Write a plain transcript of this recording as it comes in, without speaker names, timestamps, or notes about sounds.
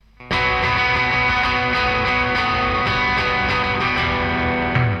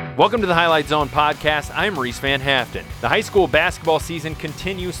Welcome to the Highlight Zone podcast. I'm Reese Van Haften. The high school basketball season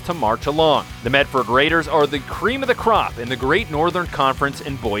continues to march along. The Medford Raiders are the cream of the crop in the Great Northern Conference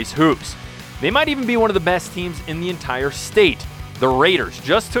in boys hoops. They might even be one of the best teams in the entire state. The Raiders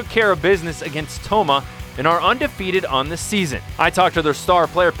just took care of business against Tomah and are undefeated on the season. I talked to their star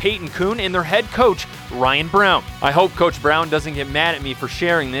player Peyton Kuhn and their head coach Ryan Brown. I hope Coach Brown doesn't get mad at me for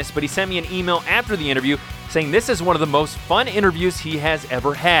sharing this, but he sent me an email after the interview saying this is one of the most fun interviews he has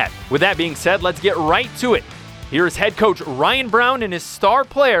ever had. With that being said, let's get right to it. Here is head coach Ryan Brown and his star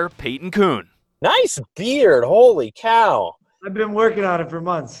player Peyton Kuhn. Nice beard, holy cow. I've been working on it for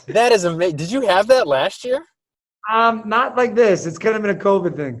months. That is amazing. Did you have that last year? Not like this. It's kind of been a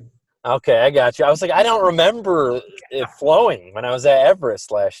COVID thing. Okay, I got you. I was like, I don't remember it flowing when I was at Everest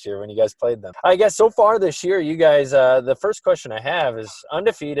last year when you guys played them. I guess so far this year, you guys, the first question I have is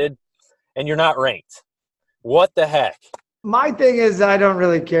undefeated and you're not ranked. What the heck? My thing is I don't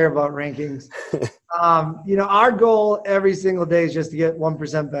really care about rankings. Our goal every single day is just to get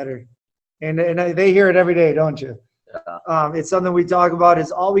 1% better. And they hear it every day, don't you? Yeah. It's something we talk about.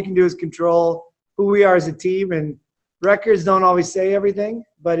 Is all we can do is control who we are as a team. And records don't always say everything.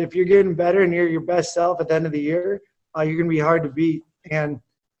 But if you're getting better and you're your best self at the end of the year, you're going to be hard to beat. And,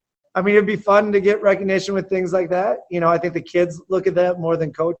 it'd be fun to get recognition with things like that. I think the kids look at that more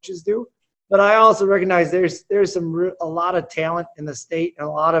than coaches do. But I also recognize there's a lot of talent in the state and a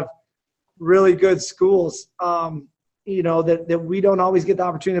lot of really good schools, that we don't always get the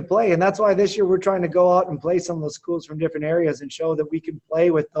opportunity to play. And that's why this year we're trying to go out and play some of those schools from different areas and show that we can play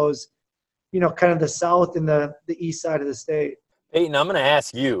with those, kind of the south and the east side of the state. Peyton, I'm going to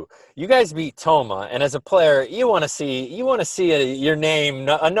ask you. You guys beat Tomah, and as a player, you want to see your name,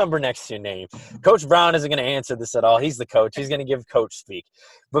 a number next to your name. Coach Brown isn't going to answer this at all. He's the coach. He's going to give coach speak.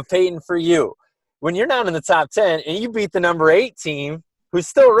 But Peyton, for you, when you're not in the top 10 and you beat the number 8 team, who's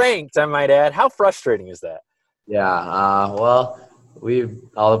still ranked, I might add, how frustrating is that? Yeah, all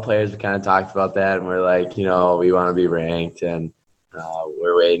the players kind of talked about that, and we're like, we want to be ranked, and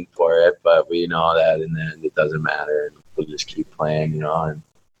we're waiting for it, but we know that in the end it doesn't matter. We'll just keep playing, and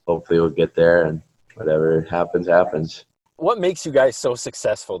hopefully we'll get there, and whatever happens, happens. What makes you guys so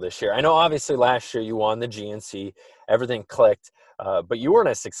successful this year? I know obviously last year you won the GNC, everything clicked, but you weren't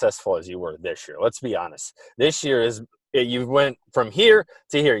as successful as you were this year. Let's be honest. This year you went from here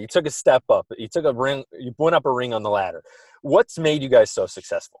to here. You took a step up. You took a ring. You went up a ring on the ladder. What's made you guys so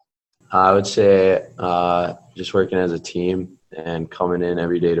successful? I would say just working as a team and coming in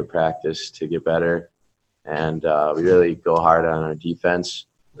every day to practice to get better. And we really go hard on our defense.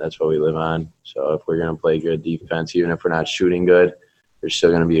 That's what we live on. So if we're going to play good defense, even if we're not shooting good, there's still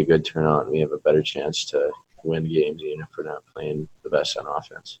going to be a good turnout, and we have a better chance to win games even if we're not playing the best on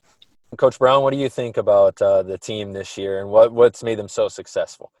offense. Coach Brown, what do you think about the team this year, and what's made them so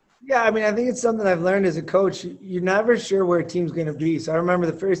successful? Yeah, I think it's something I've learned as a coach. You're never sure where a team's going to be. So I remember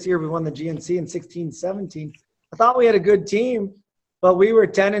the first year we won the GNC in 16-17. I thought we had a good team, but we were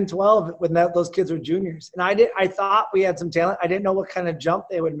 10 and 12 when those kids were juniors. And I thought we had some talent. I didn't know what kind of jump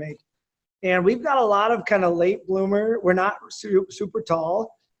they would make. And we've got a lot of kind of late bloomer. We're not super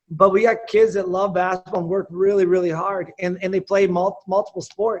tall, but we got kids that love basketball and work really, really hard. And they play multiple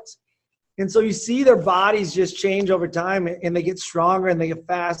sports. And so you see their bodies just change over time, and they get stronger and they get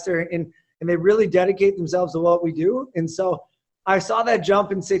faster, and they really dedicate themselves to what we do. And so I saw that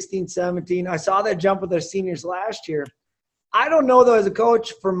jump in 16-17. I saw that jump with our seniors last year. I don't know, though, as a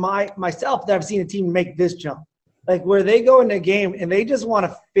coach for myself that I've seen a team make this jump, like where they go into a game and they just want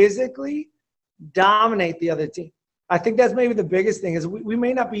to physically dominate the other team. I think that's maybe the biggest thing is we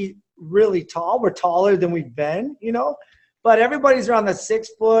may not be really tall. We're taller than we've been, but everybody's around the 6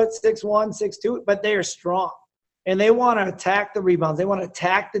 foot, 6'1", 6'2", but they are strong. And they want to attack the rebounds. They want to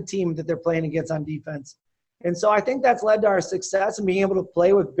attack the team that they're playing against on defense. And so I think that's led to our success in being able to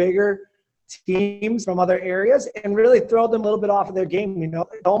play with bigger teams from other areas and really throw them a little bit off of their game.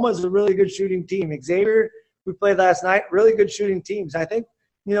 Tomah's a really good shooting team. Xavier, we played last night, really good shooting teams. I think,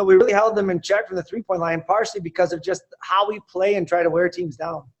 we really held them in check from the three-point line, partially because of just how we play and try to wear teams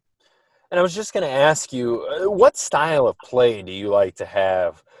down. And I was just going to ask you, what style of play do you like to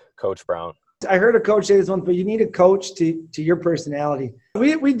have, Coach Brown? I heard a coach say this once, but you need a coach to your personality.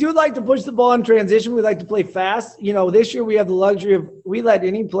 We do like to push the ball in transition. We like to play fast. This year we have the luxury of we let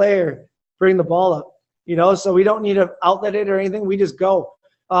any player bring the ball up, so we don't need to outlet it or anything. We just go.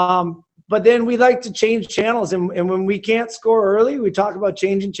 But then we like to change channels. And when we can't score early, we talk about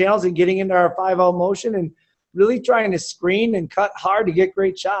changing channels and getting into our 5-out motion and really trying to screen and cut hard to get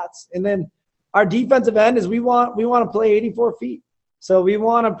great shots. And then our defensive end is we want to play 84 feet. So we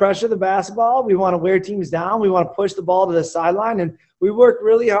want to pressure the basketball. We want to wear teams down. We want to push the ball to the sideline. And we work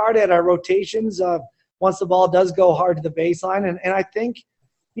really hard at our rotations once the ball does go hard to the baseline. And I think,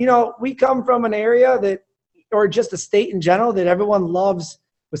 we come from an area that, or just a state in general, that everyone loves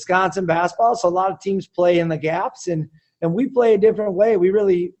Wisconsin basketball. So a lot of teams play in the gaps, and we play a different way. We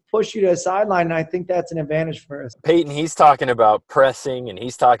really push you to a sideline, and I think that's an advantage for us. Peyton, he's talking about pressing, and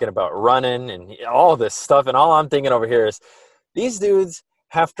he's talking about running and all this stuff. And all I'm thinking over here is these dudes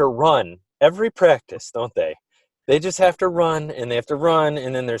have to run every practice, don't they? They just have to run, and they have to run,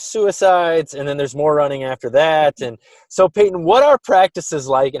 and then there's suicides, and then there's more running after that. And so, Peyton, what are practices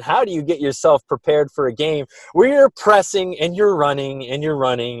like, and how do you get yourself prepared for a game where you're pressing and you're running and you're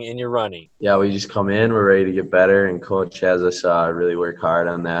running and you're running? Yeah, we just come in, we're ready to get better, and Coach has us really work hard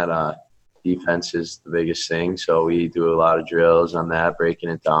on that. Defense is the biggest thing, so we do a lot of drills on that, breaking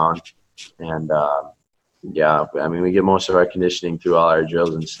it down. And, yeah, I mean, we get most of our conditioning through all our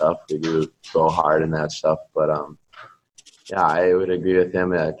drills and stuff. We do go hard in that stuff. But, yeah, I would agree with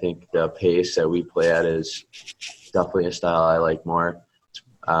him. I think the pace that we play at is definitely a style I like more.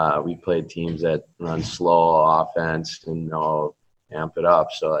 We played teams that run slow offense and amp it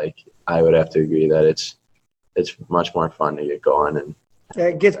up. So, I would have to agree that it's much more fun to get going. And yeah,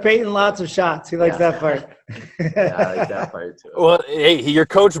 it gets Peyton lots of shots. He likes that part. yeah, I like that part too. Well, hey, your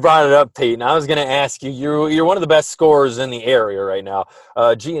coach brought it up, Peyton. I was going to ask you, you're one of the best scorers in the area right now.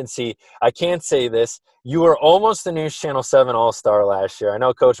 GNC, I can't say this. You were almost a News Channel 7 All-Star last year. I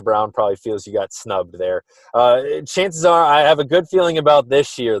know Coach Brown probably feels you got snubbed there. Chances are I have a good feeling about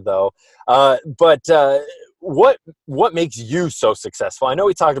this year, though. But what makes you so successful? I know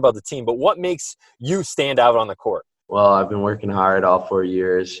we talked about the team, but what makes you stand out on the court? Well, I've been working hard all 4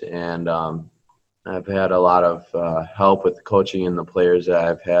 years, and I've had a lot of help with the coaching and the players that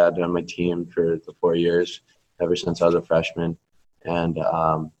I've had on my team for the 4 years, ever since I was a freshman. And,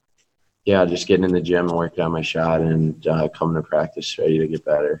 yeah, just getting in the gym and working on my shot and coming to practice ready to get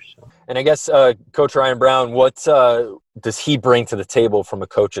better. So. And I guess Coach Ryan Brown, what does he bring to the table from a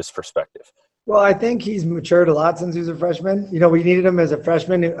coach's perspective? Well, I think he's matured a lot since he was a freshman. We needed him as a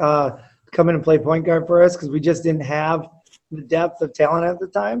freshman come in and play point guard for us because we just didn't have the depth of talent at the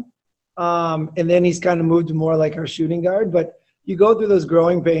time. And then he's kind of moved to more like our shooting guard. But you go through those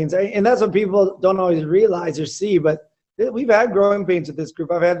growing pains, and that's what people don't always realize or see. But we've had growing pains with this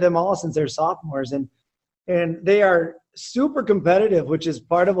group. I've had them all since they're sophomores, and they are super competitive, which is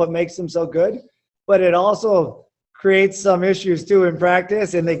part of what makes them so good. But it also creates some issues too in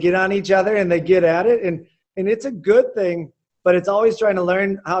practice, and they get on each other and they get at it, and it's a good thing. But it's always trying to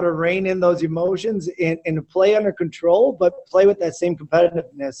learn how to rein in those emotions and play under control, but play with that same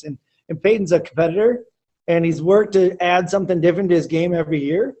competitiveness. And Peyton's a competitor, and he's worked to add something different to his game every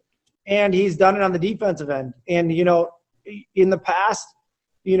year. And he's done it on the defensive end. And, in the past,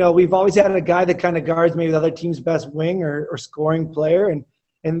 we've always had a guy that kind of guards maybe the other team's best wing or scoring player. And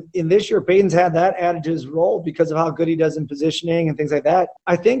in this year, Peyton's had that added to his role because of how good he does in positioning and things like that.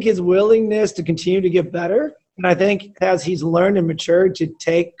 I think his willingness to continue to get better, and I think as he's learned and matured to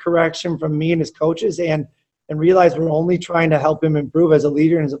take correction from me and his coaches and realize we're only trying to help him improve as a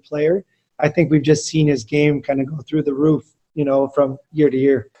leader and as a player, I think we've just seen his game kind of go through the roof, from year to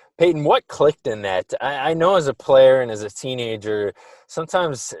year. Peyton, what clicked in that? I know as a player and as a teenager,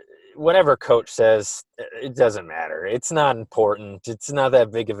 sometimes whatever coach says, it doesn't matter. It's not important. It's not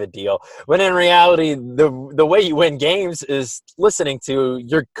that big of a deal. When in reality, the way you win games is listening to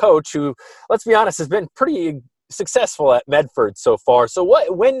your coach who, let's be honest, has been pretty successful at Medford so far. So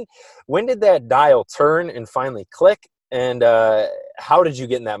when did that dial turn and finally click? And how did you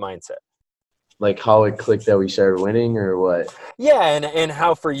get in that mindset? Like how it clicked that we started winning or what? Yeah, and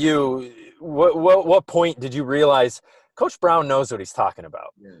how for you, what point did you realize Coach Brown knows what he's talking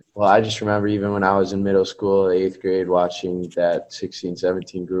about? Well, I just remember even when I was in middle school, 8th grade, watching that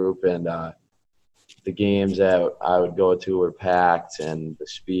 16-17 group, and the games that I would go to were packed, and the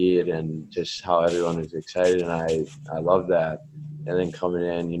speed and just how everyone was excited, and I loved that. And then coming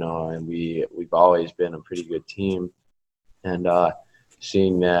in, and we've always been a pretty good team, and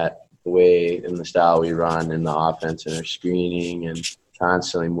seeing that the way and the style we run in the offense and our screening and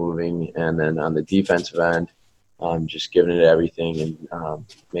constantly moving, and then on the defensive end, just giving it everything and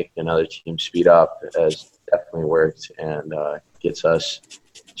making another team speed up has definitely worked and gets us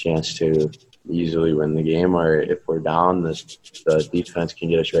a chance to easily win the game. Or if we're down, the defense can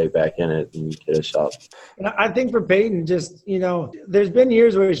get us right back in it and get us up. And I think for Peyton, just, there's been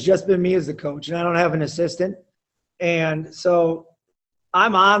years where it's just been me as the coach and I don't have an assistant. And so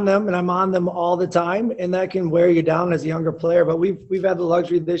I'm on them, and I'm on them all the time, and that can wear you down as a younger player. But we've had the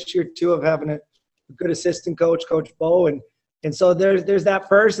luxury this year, too, of having a good assistant coach, Coach Bo, and And so there's that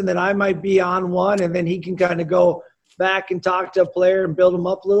person that I might be on one, and then he can kind of go back and talk to a player and build them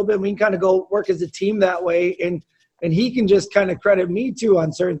up a little bit. We can kind of go work as a team that way. And he can just kind of credit me too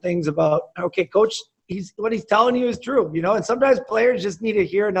on certain things about, okay, coach, what he's telling you is true, and sometimes players just need to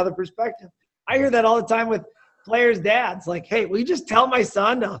hear another perspective. I hear that all the time with players' dads, like, hey, will you just tell my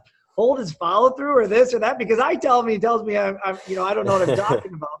son to hold his follow through or this or that? Because I tell him, he tells me, I don't know what I'm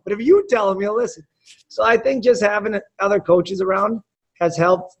talking about. But if you tell him, he'll listen. So I think just having other coaches around has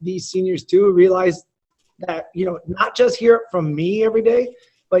helped these seniors too realize that, not just hear it from me every day,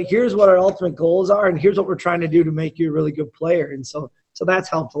 but here's what our ultimate goals are, and here's what we're trying to do to make you a really good player. And so that's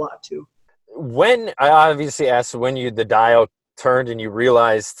helped a lot too. When I obviously asked when the dial turned and you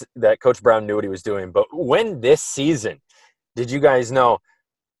realized that Coach Brown knew what he was doing, but when this season did you guys know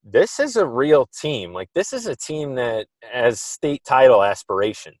this is a real team? Like, this is a team that has state title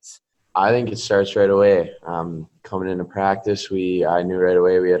aspirations. I think it starts right away. Coming into practice, I knew right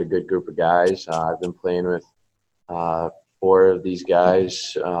away we had a good group of guys. I've been playing with 4 of these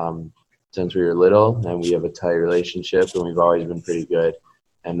guys since we were little, and we have a tight relationship, and we've always been pretty good.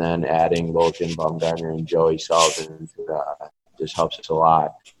 And then adding Logan Baumgartner and Joey Sullivan just helps us a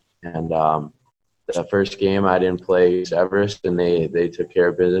lot. And the first game I didn't play against Everest, and they took care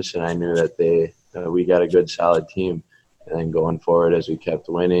of business, and I knew that we got a good, solid team. And then going forward, as we kept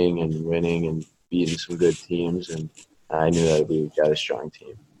winning and beating some good teams, and I knew that we got a strong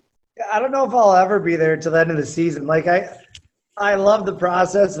team. I don't know if I'll ever be there till the end of the season. Like, I love the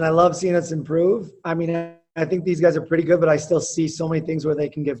process, and I love seeing us improve. I mean, I think these guys are pretty good, but I still see so many things where they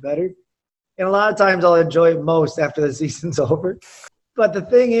can get better. And a lot of times I'll enjoy it most after the season's over. But the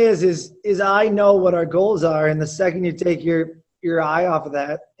thing is I know what our goals are, and the second you take your eye off of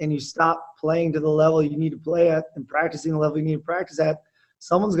that and you stop playing to the level you need to play at and practicing the level you need to practice at,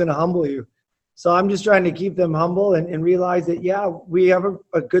 someone's going to humble you. So I'm just trying to keep them humble and realize that, yeah, we have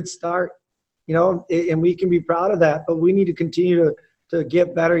a good start, and we can be proud of that, but we need to continue to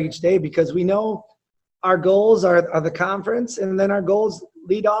get better each day, because we know our goals are the conference, and then our goals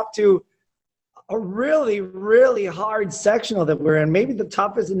lead off to a really, really hard sectional that we're in, maybe the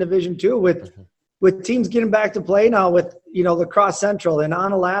toughest in Division II, with teams getting back to play now with, La Crosse Central and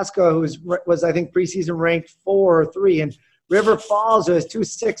Onalaska, was I think preseason ranked 4 or 3, and River Falls, who has 2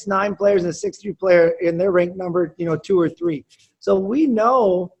 6'9" players and a 6'3" player, and they're ranked number 2 or 3. So we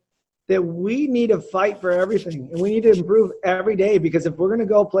know that we need to fight for everything, and we need to improve every day, because if we're going to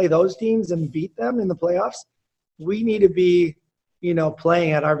go play those teams and beat them in the playoffs, we need to be,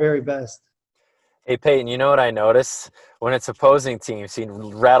 playing at our very best. Hey, Peyton, you know what I noticed? When it's opposing teams, he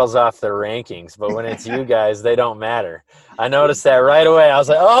rattles off their rankings, but when it's you guys, they don't matter. I noticed that right away. I was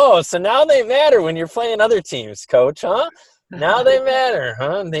like, oh, so now they matter when you're playing other teams, Coach, huh? Now they matter,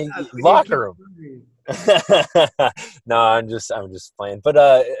 huh? They locker room. No, I'm just playing.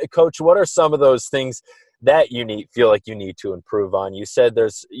 But Coach, what are some of those things that you feel like you need to improve on? You said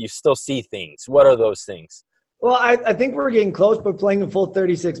you still see things. What are those things? Well, I think we're getting close, but playing a full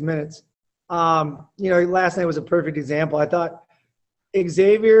 36 minutes. Last night was a perfect example. I thought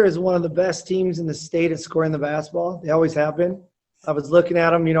Xavier is one of the best teams in the state at scoring the basketball. They always have been. I was looking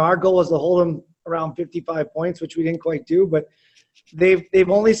at them. Our goal was to hold them around 55 points, which we didn't quite do, but they've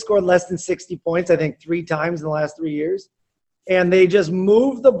only scored less than 60 points, I think, 3 times in the last 3 years. And they just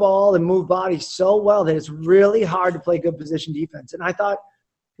move the ball and move bodies so well that it's really hard to play good position defense. And I thought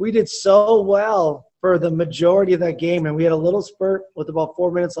we did so well for the majority of that game, and we had a little spurt with about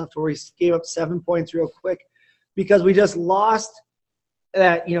 4 minutes left where we gave up 7 points real quick, because we just lost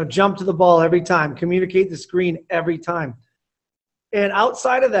that, jump to the ball every time, communicate the screen every time. And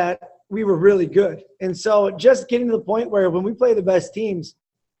outside of that, we were really good. And so just getting to the point where when we play the best teams,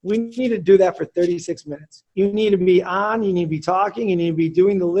 we need to do that for 36 minutes. You need to be on, you need to be talking, you need to be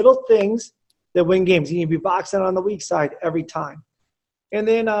doing the little things that win games. You need to be boxing on the weak side every time. And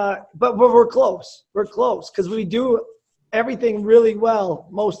then, but we're close. We're close because we do everything really well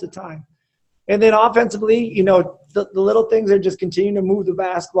most of the time. And then offensively, the little things are just continuing to move the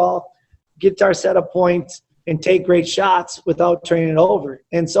basketball, get to our set of points, and take great shots without turning it over.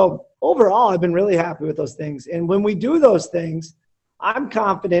 And so overall, I've been really happy with those things. And when we do those things, I'm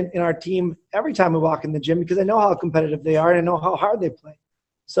confident in our team every time we walk in the gym, because I know how competitive they are and I know how hard they play.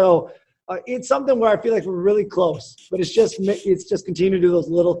 So it's something where I feel like we're really close, but it's just continue to do those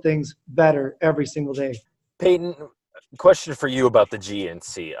little things better every single day. Peyton, question for you about the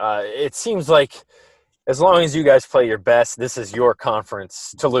GNC. It seems like as long as you guys play your best, this is your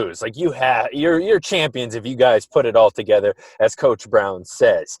conference to lose. Like you're champions if you guys put it all together, as Coach Brown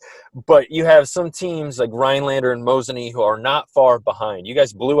says. But you have some teams like Rhinelander and Mosinee who are not far behind. You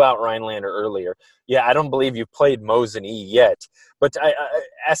guys blew out Rhinelander earlier. Yeah, I don't believe you played Mosinee yet. But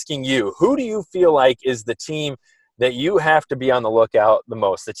asking you, who do you feel like is the team that you have to be on the lookout the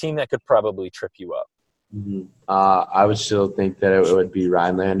most, the team that could probably trip you up? Mm-hmm. I would still think that it would be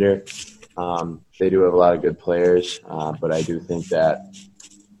Rhinelander. They do have a lot of good players, but I do think that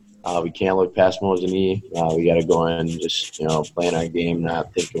we can't look past Mosinee. We got to go in just, playing our game,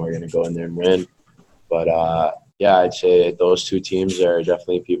 not thinking we're going to go in there and win. But, yeah, I'd say those two teams are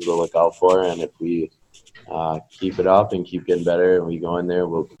definitely people to look out for, and if we keep it up and keep getting better and we go in there,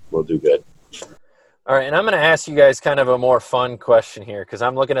 we'll do good. All right, and I'm going to ask you guys kind of a more fun question here because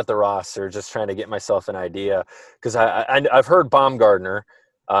I'm looking at the roster, just trying to get myself an idea. Because I've heard Baumgartner.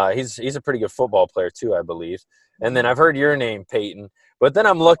 He's a pretty good football player too, I believe. And then I've heard your name, Peyton. But then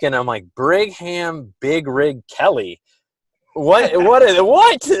I'm looking, I'm like, Brigham Big Rig Kelly. What?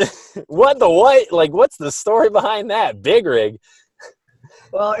 Like, what's the story behind that? Big Rig.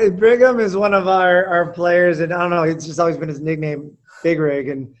 Well, Brigham is one of our players, and I don't know, it's just always been his nickname, Big Rig.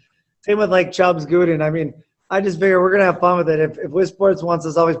 And same with like Chubbs Gooden. I mean, I just figure we're gonna have fun with it. If Wisports wants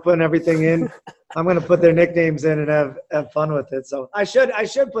us always putting everything in, I'm gonna put their nicknames in and have fun with it. So I should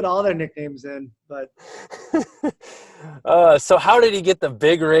put all their nicknames in, but. So how did he get the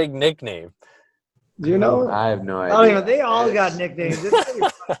Big Rig nickname? Do you know? I have no idea. Oh, yeah, they all got nicknames.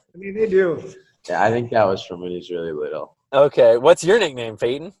 I mean, they do. Yeah, I think that was from when he was really little. Okay, what's your nickname,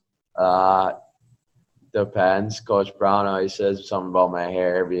 Peyton? Depends. Coach Brown always says something about my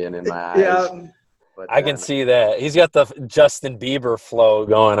hair being in my eyes. Yeah. But I can see that. He's got the Justin Bieber flow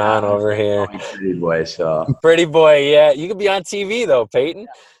going on over here. Pretty boy, so. Pretty boy, yeah. You could be on TV, though, Peyton.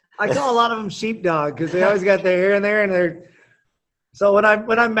 I call a lot of them sheepdog because they always got their hair in there, and they're – so when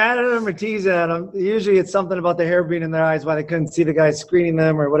I'm mad at them or teasing at them, usually it's something about the hair being in their eyes why they couldn't see the guy screening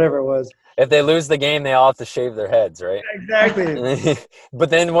them or whatever it was. If they lose the game, they all have to shave their heads, right? Exactly. But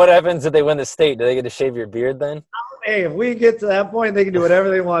then what happens if they win the state? Do they get to shave your beard then? Hey, if we get to that point, they can do whatever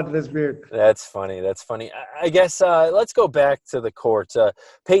they want to this beard. That's funny. I guess let's go back to the court.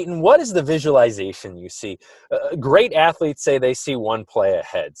 Peyton, what is the visualization you see? Great athletes say they see one play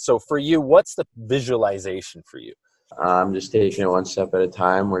ahead. So for you, what's the visualization for you? I'm just taking it one step at a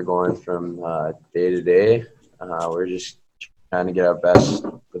time. We're going from day to day. We're just trying to get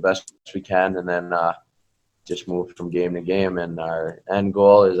the best we can, and then just move from game to game. And our end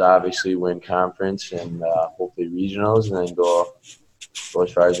goal is obviously win conference and hopefully regionals, and then go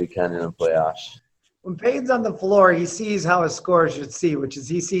as far as we can in the playoffs. When Peyton's on the floor, he sees how a scorer should see, which is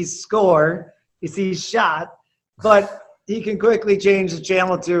he sees score, he sees shot, but he can quickly change the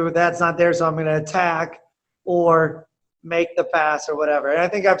channel to that's not there, so I'm going to attack or make the pass or whatever. And I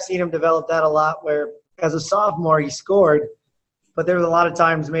think I've seen him develop that a lot where as a sophomore he scored, but there was a lot of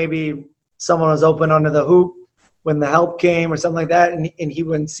times maybe someone was open under the hoop when the help came or something like that, and he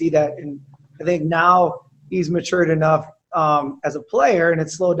wouldn't see that. And I think now he's matured enough as a player, and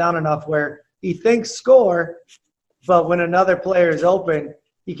it's slowed down enough where he thinks score, but when another player is open,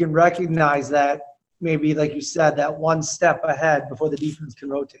 he can recognize that maybe, like you said, that one step ahead before the defense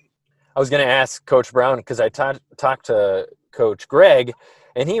can rotate. I was going to ask Coach Brown because I talked to Coach Greg,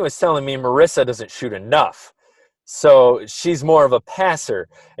 and he was telling me Marissa doesn't shoot enough. So she's more of a passer,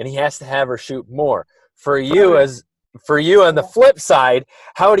 and he has to have her shoot more. For you on the flip side,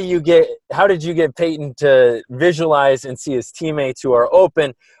 how did you get Peyton to visualize and see his teammates who are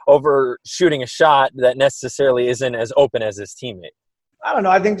open over shooting a shot that necessarily isn't as open as his teammate? I don't know.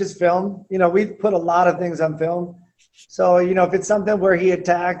 I think just film. We put a lot of things on film. So, if it's something where he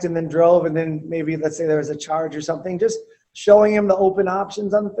attacked and then drove and then maybe let's say there was a charge or something, just showing him the open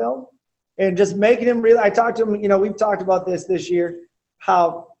options on the film and just making him I talked to him, we've talked about this year,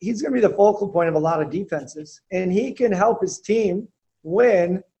 how he's going to be the focal point of a lot of defenses, and he can help his team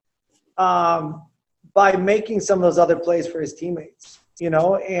win by making some of those other plays for his teammates,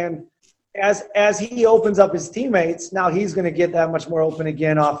 and as he opens up his teammates, now he's going to get that much more open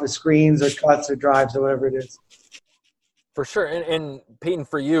again off of screens or cuts or drives or whatever it is. For sure. And Peyton,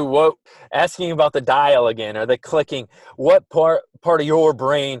 for you, asking about the dial again, or the clicking, what part of your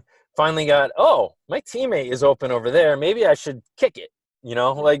brain finally got, oh, my teammate is open over there, maybe I should kick it?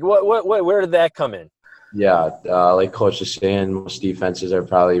 Like where did that come in? Yeah, like Coach is saying, most defenses are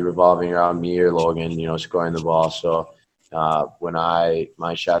probably revolving around me or Logan, scoring the ball. So when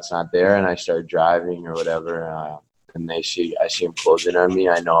my shot's not there and I start driving or whatever, and I see him closing on me,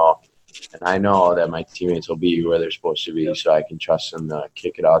 I know that my teammates will be where they're supposed to be, so I can trust them to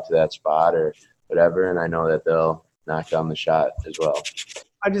kick it out to that spot or whatever, and I know that they'll knock down the shot as well.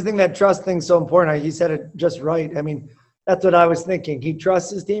 I just think that trust thing's so important. He said it just right. I mean, that's what I was thinking. He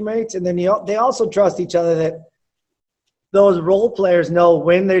trusts his teammates, and then they also trust each other, that those role players know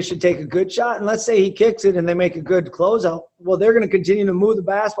when they should take a good shot. And let's say he kicks it and they make a good closeout. Well, they're going to continue to move the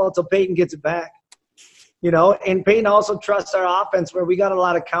basketball until Peyton gets it back. And Peyton also trusts our offense, where we got a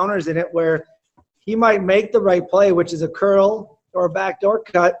lot of counters in it, where he might make the right play, which is a curl or a backdoor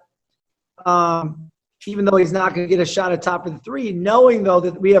cut, even though he's not going to get a shot at top of the three, knowing, though,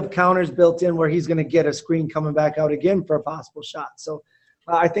 that we have counters built in where he's going to get a screen coming back out again for a possible shot. So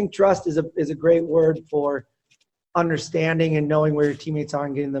I think trust is a great word for understanding and knowing where your teammates are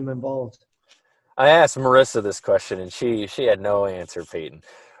and getting them involved. I asked Marissa this question, and she had no answer, Peyton.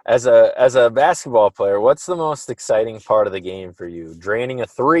 As a basketball player, what's the most exciting part of the game for you? Draining a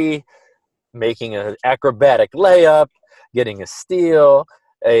three, making an acrobatic layup, getting a steal,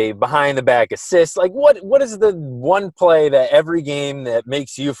 a behind-the-back assist? Like, what is the one play that every game that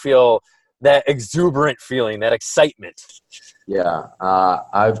makes you feel that exuberant feeling, that excitement? Yeah,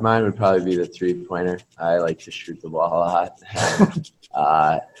 mine would probably be the three-pointer. I like to shoot the ball a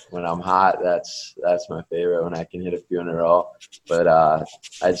lot. When I'm hot, that's my favorite, when I can hit a few in a row. But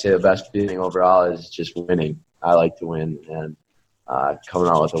I'd say the best feeling overall is just winning. I like to win, and coming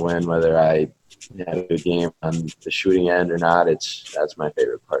out with a win, whether I have a good game on the shooting end or not, that's my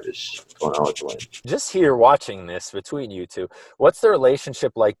favorite part, is going out with the win. Just here watching this between you two, what's the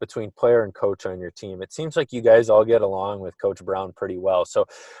relationship like between player and coach on your team? It seems like you guys all get along with Coach Brown pretty well. So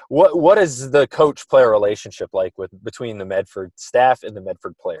what is the coach-player relationship like between the Medford staff and the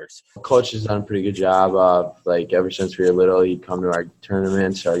Medford players? Coach has done a pretty good job of, ever since we were little, he'd come to our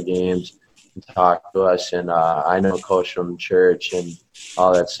tournaments, our games, and talk to us. And I know Coach from church and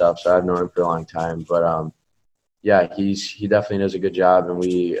all that stuff, so I've known him for a long time. But yeah, he definitely does a good job, and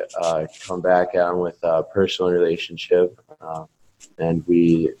we come back at him with a personal relationship, and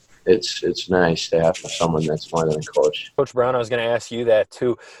it's nice to have someone that's more than a coach. Coach Brown, I was going to ask you that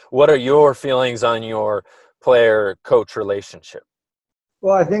too. What are your feelings on your player-coach relationship?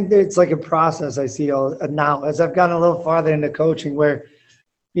 Well, I think that it's like a process I see now as I've gotten a little farther into coaching, where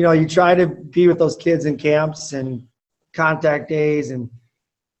you try to be with those kids in camps and contact days, and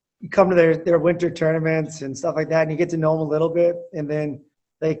you come to their winter tournaments and stuff like that, and you get to know them a little bit, and then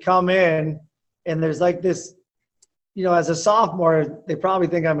they come in, and there's like this, as a sophomore, they probably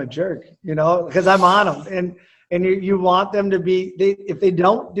think I'm a jerk, because I'm on them, and you want them to be. If they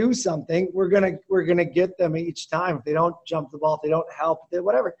don't do something, we're gonna get them each time. If they don't jump the ball, if they don't help,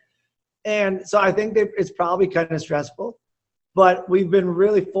 whatever. And so I think that it's probably kind of stressful. But we've been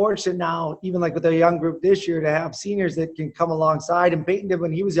really fortunate now, even like with our young group this year, to have seniors that can come alongside. And Peyton did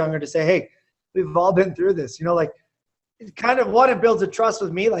when he was younger, to say, hey, we've all been through this. It's kind of, one, it builds a trust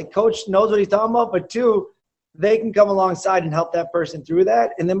with me. Like, coach knows what he's talking about. But two, they can come alongside and help that person through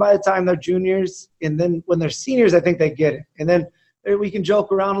that. And then by the time they're juniors, and then when they're seniors, I think they get it. And then we can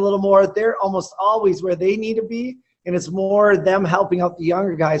joke around a little more. They're almost always where they need to be. And it's more them helping out the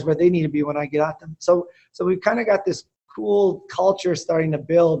younger guys where they need to be when I get at them. So we've kind of got this cool culture starting to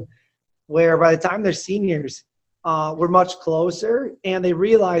build, where by the time they're seniors, we're much closer, and they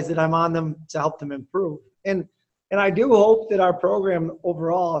realize that I'm on them to help them improve. And I do hope that our program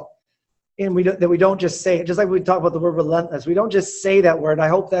overall, and we don't just say it, just like we talk about the word relentless. We don't just say that word. I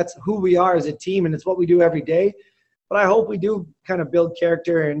hope that's who we are as a team, and it's what we do every day. But I hope we do kind of build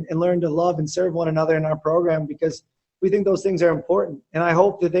character and learn to love and serve one another in our program, because we think those things are important. And I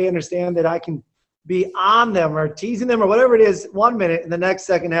hope that they understand that I can be on them or teasing them or whatever it is 1 minute, and the next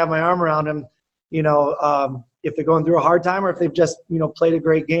second have my arm around them, if they're going through a hard time or if they've just, played a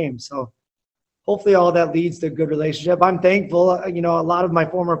great game. So hopefully all that leads to a good relationship. I'm thankful. A lot of my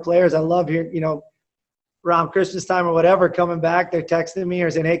former players, I love hearing, around Christmas time or whatever, coming back, they're texting me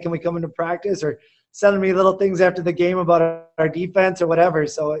or saying, hey, can we come into practice, or sending me little things after the game about our defense or whatever.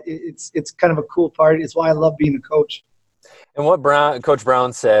 So it's kind of a cool part. It's why I love being a coach. And what Coach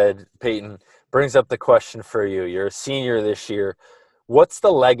Brown said, Peyton, brings up the question for you. You're a senior this year. What's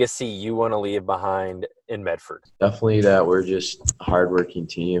the legacy you want to leave behind in Medford? Definitely that we're just a hardworking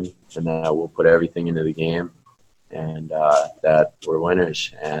team, and that we'll put everything into the game, and that we're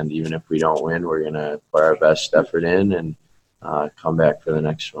winners. And even if we don't win, we're going to put our best effort in and come back for the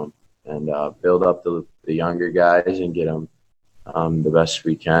next one, and build up the younger guys and get them the best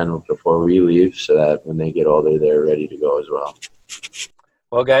we can before we leave, so that when they get older, they're ready to go as well.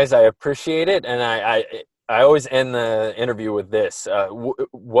 Well, guys, I appreciate it, and I always end the interview with this.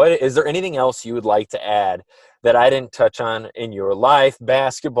 What is there anything else you would like to add that I didn't touch on in your life,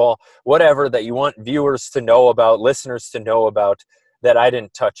 basketball, whatever, that you want viewers to know about, listeners to know about that I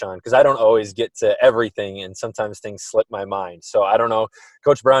didn't touch on, because I don't always get to everything, and sometimes things slip my mind. So I don't know.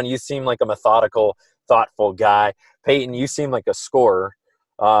 Coach Brown, you seem like a methodical, thoughtful guy. Peyton, you seem like a scorer.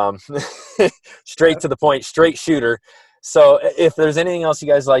 Straight to the point, straight shooter. So if there's anything else you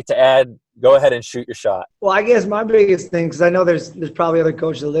guys like to add, go ahead and shoot your shot. Well, I guess my biggest thing, because I know there's probably other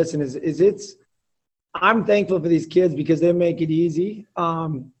coaches that listen, is I'm thankful for these kids because they make it easy.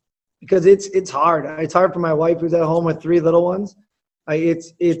 Because it's hard. It's hard for my wife who's at home with 3 little ones.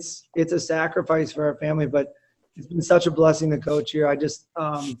 It's a sacrifice for our family, but it's been such a blessing to coach here.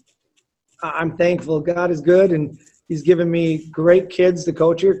 I'm thankful. God is good, and He's given me great kids to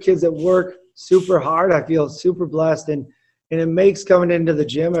coach here, kids that work super hard. I feel super blessed, and it makes coming into the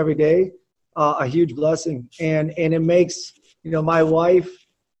gym every day a huge blessing. And it makes, my wife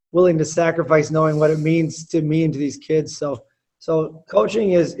willing to sacrifice knowing what it means to me and to these kids. So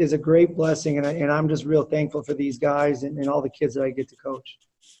coaching is a great blessing, and I'm just real thankful for these guys and all the kids that I get to coach.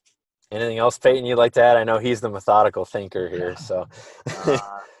 Anything else, Peyton, you'd like to add? I know he's the methodical thinker here. So,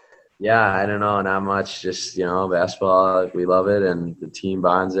 yeah, I don't know, not much. Just, basketball, we love it, and the team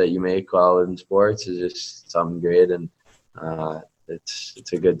bonds that you make while in sports is just something great, and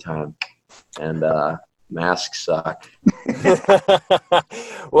it's a good time. And masks suck.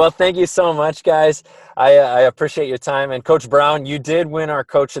 Well, thank you so much, guys. I appreciate your time. And Coach Brown, you did win our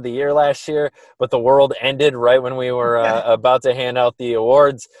Coach of the Year last year, but the world ended right when we were about to hand out the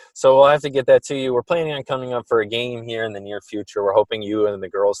awards. So we'll have to get that to you. We're planning on coming up for a game here in the near future. We're hoping you and the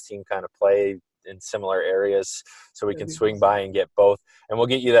girls team kind of play in similar areas so we can swing by and get both. And we'll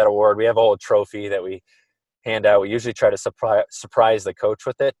get you that award. We have a whole trophy that we hand out. We usually try to surprise the coach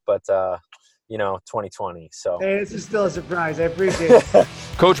with it, but 2020. So hey, this is still a surprise. I appreciate it.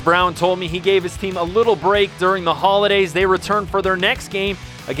 Coach Brown told me he gave his team a little break during the holidays. They return for their next game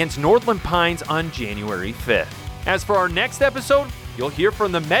against Northland Pines on January 5th. As for our next episode, you'll hear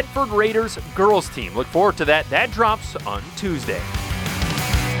from the Medford Raiders girls team. Look forward to that. That drops on Tuesday.